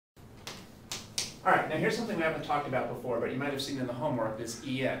All right, now here's something we haven't talked about before, but you might have seen in the homework, this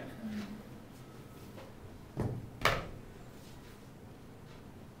En.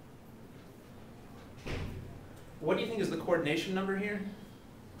 What do you think is the coordination number here?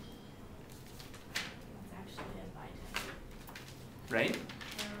 It's actually a by 10. Right?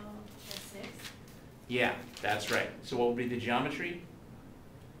 So that's 6. Yeah, that's right. So what would be the geometry?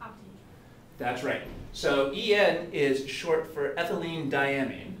 Octahedral. That's right. So En is short for ethylene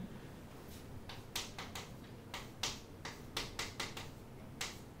diamine.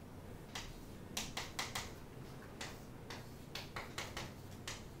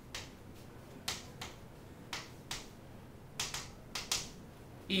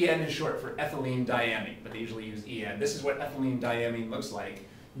 En is short for ethylene diamine, but they usually use En. This is what ethylene diamine looks like.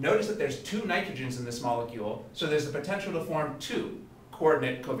 Notice that there's 2 nitrogens in this molecule, so there's the potential to form 2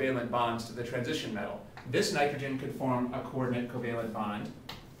 coordinate covalent bonds to the transition metal. This nitrogen could form a coordinate covalent bond,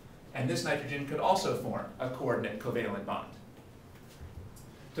 and this nitrogen could also form a coordinate covalent bond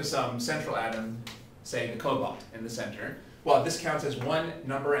to some central atom, say the cobalt in the center. Well, this counts as one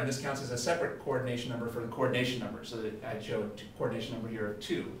number, and this counts as a separate coordination number for the coordination number. So that I showed a coordination number here of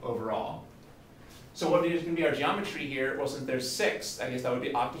 2 overall. So what is going to be our geometry here? Well, since there's 6, I guess that would be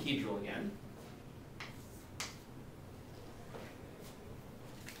octahedral again.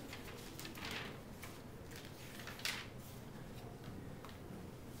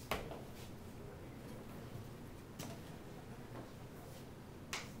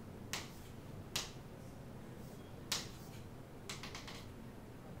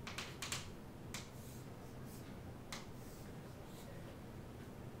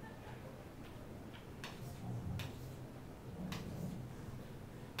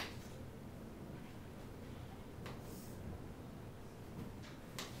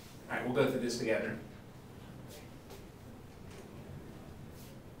 All right, we'll go through this together.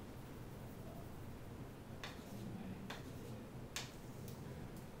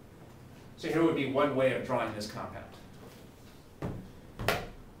 So here would be one way of drawing this compound.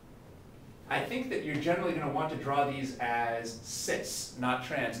 I think that you're generally going to want to draw these as cis, not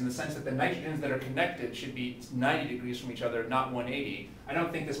trans, in the sense that the nitrogens that are connected should be 90 degrees from each other, not 180. I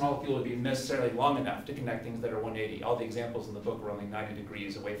don't think this molecule would be necessarily long enough to connect things that are 180. All the examples in the book were only 90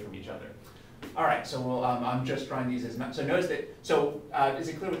 degrees away from each other. All right, so we'll, I'm just drawing these as, so notice that, so is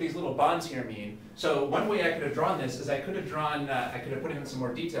it clear what these little bonds here mean? So one way I could have drawn this is I could have drawn, I could have put in some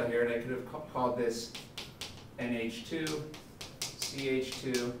more detail here, and I could have called this NH2,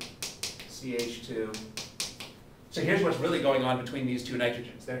 CH2, CH2. So here's what's really going on between these 2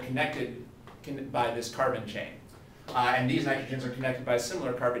 nitrogens. They're connected by this carbon chain. And these nitrogens are connected by a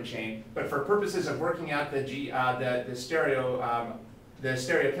similar carbon chain. But for purposes of working out the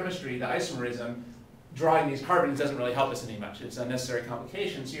stereochemistry, the isomerism, drawing these carbons doesn't really help us any much. It's unnecessary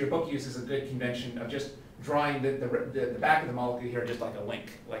complication. So your book uses a good convention of just drawing the back of the molecule here just like a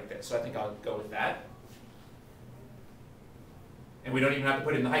link, like this. So I think I'll go with that. And we don't even have to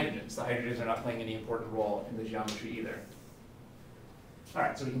put in the hydrogens. The hydrogens are not playing any important role in the geometry either. All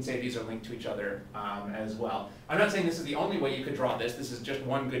right, so we can say these are linked to each other as well. I'm not saying this is the only way you could draw this. This is just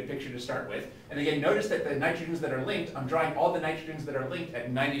one good picture to start with. And again, notice that the nitrogens that are linked, I'm drawing all the nitrogens that are linked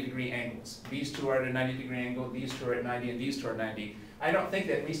at 90-degree angles. These 2 are at a 90-degree angle, these 2 are at 90, and these 2 are 90. I don't think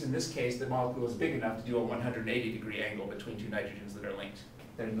that, at least in this case, the molecule is big enough to do a 180-degree angle between 2 nitrogens that are linked.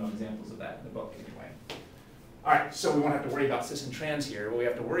 There are no examples of that in the book anyway. All right, so we won't have to worry about cis and trans here. What we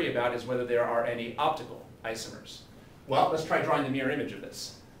have to worry about is whether there are any optical isomers. Well, let's try drawing the mirror image of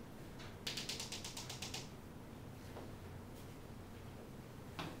this.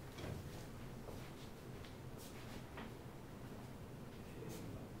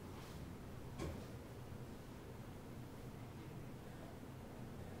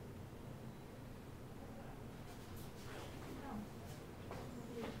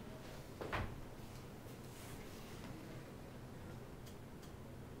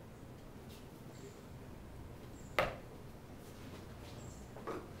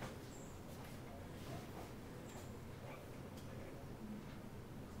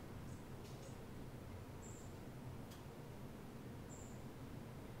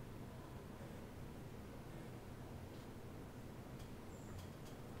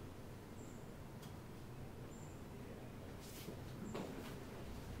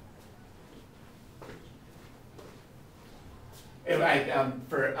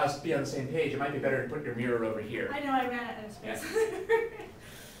 For us to be on the same page, it might be better to put your mirror over here. I know, I ran out of space. Yeah.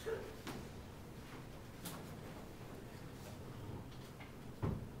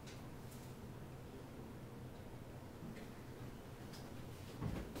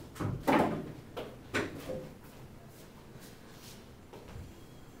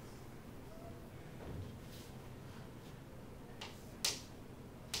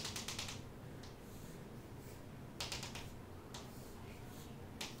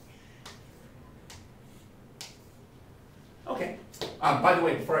 By the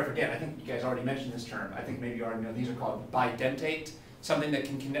way, before I forget, I think you guys already mentioned this term. I think maybe you already know these are called bidentate. Something that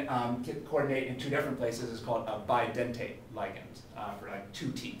can coordinate in two different places is called a bidentate ligand for like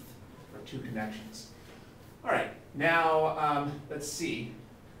two teeth or two connections. All right, now let's see.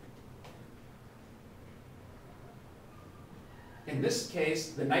 In this case,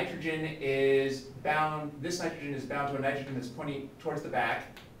 the nitrogen is bound, this nitrogen is bound to a nitrogen that's pointing towards the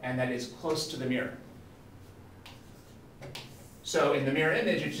back and that is close to the mirror. So in the mirror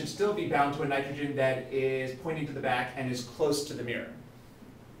image, it should still be bound to a nitrogen that is pointing to the back and is close to the mirror.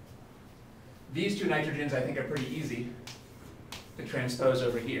 These two nitrogens, I think, are pretty easy to transpose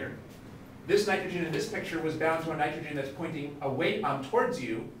over here. This nitrogen in this picture was bound to a nitrogen that's pointing away towards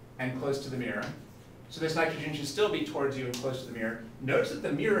you and close to the mirror. So this nitrogen should still be towards you and close to the mirror. Notice that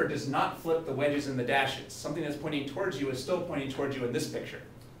the mirror does not flip the wedges and the dashes. Something that's pointing towards you is still pointing towards you in this picture.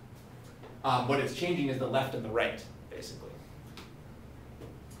 What it's changing is the left and the right, basically.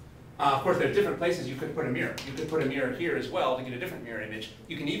 Of course, there's different places you could put a mirror. You could put a mirror here as well to get a different mirror image.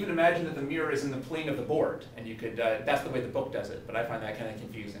 You can even imagine that the mirror is in the plane of the board, and you could, that's the way the book does it, but I find that kind of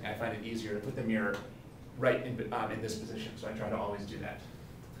confusing. I find it easier to put the mirror right in this position, so I try to always do that.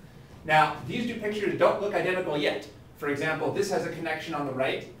 Now, these two pictures don't look identical yet. For example, this has a connection on the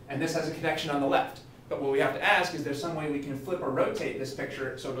right, and this has a connection on the left. But what we have to ask is, there's some way we can flip or rotate this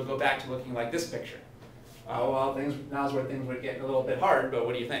picture so it'll go back to looking like this picture. Well, now's where things would get a little bit hard, but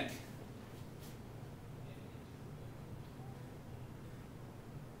what do you think?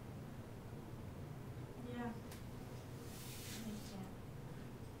 Yeah.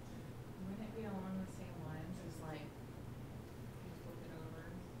 Wouldn't it be along the same lines as like, you flip it over?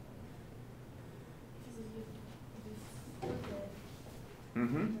 Because if you flip it,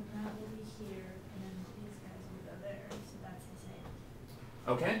 Mm-hmm. then that will be here, and then these guys will go there, so that's the same.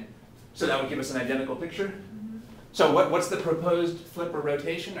 Okay, so that would give us an identical picture. Mm-hmm. So what's the proposed flip or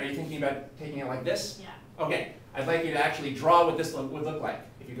rotation? Are you thinking about taking it like this? Yeah. Okay, I'd like you to actually draw what this would look like.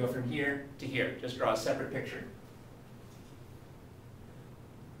 If you go from here to here, just draw a separate picture.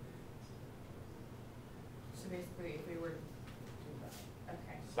 So basically, if we were to do that,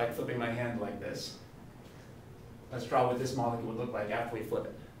 okay. It's like flipping my hand like this. Let's draw what this molecule would look like after we flip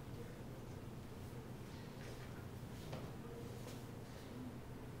it.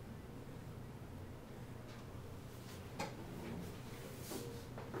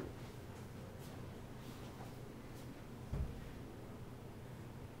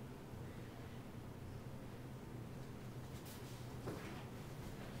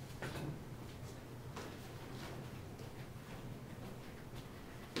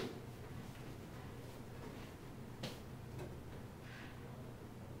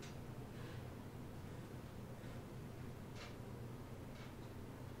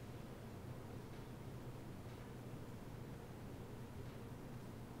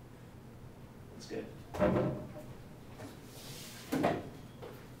 Good.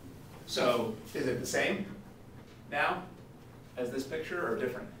 So, is it the same now as this picture or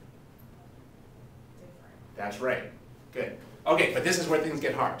different? Different. That's right. Good. Okay, but this is where things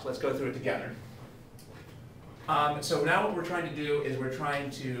get hard. Let's go through it together. So now what we're trying to do is we're trying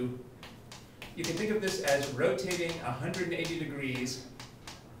to, you can think of this as rotating 180 degrees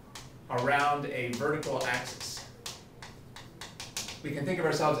around a vertical axis. We can think of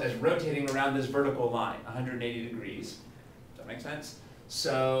ourselves as rotating around this vertical line, 180 degrees. Does that make sense?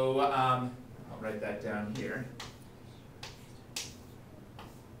 So I'll write that down here.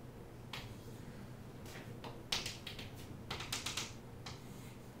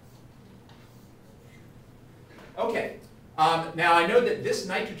 Okay. Now I know that this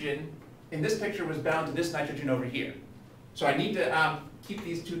nitrogen in this picture was bound to this nitrogen over here. So I need to keep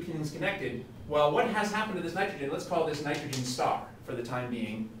these two things connected. Well, what has happened to this nitrogen? Let's call this nitrogen star for the time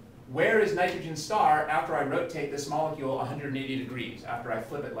being. Where is nitrogen star after I rotate this molecule 180 degrees, after I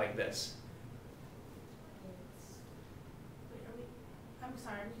flip it like this? Wait, I'm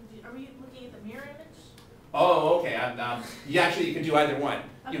sorry, are we looking at the mirror image? Oh, okay. You can do either one.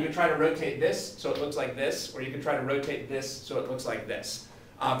 Okay. You can try to rotate this so it looks like this, or you can try to rotate this so it looks like this.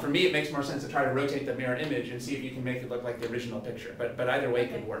 For me, it makes more sense to try to rotate the mirror image and see if you can make it look like the original picture. But either way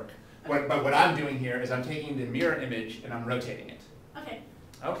could work. Okay. But what I'm doing here is I'm taking the mirror image and I'm rotating it. Okay.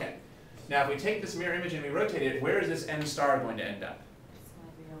 Okay. Now, if we take this mirror image and we rotate it, where is this M star going to end up? It's going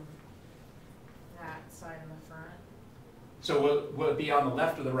to be on that side in the front. So will it be on the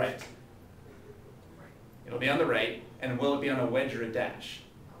left or the right? Right. It'll be on the right, and will it be on a wedge or a dash?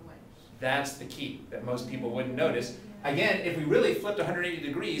 A wedge. That's the key that most people wouldn't notice. Again, if we really flipped 180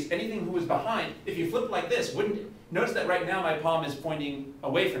 degrees, anything who was behind, if you flipped like this, notice that right now my palm is pointing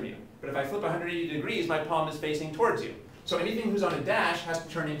away from you. But if I flip 180 degrees, my palm is facing towards you. So anything who's on a dash has to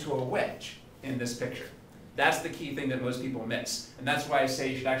turn into a wedge in this picture. That's the key thing that most people miss. And that's why I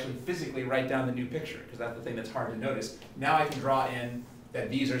say you should actually physically write down the new picture, because that's the thing that's hard to notice. Now I can draw in that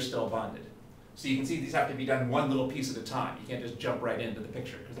these are still bonded. So you can see these have to be done one little piece at a time. You can't just jump right into the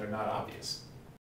picture because they're not obvious.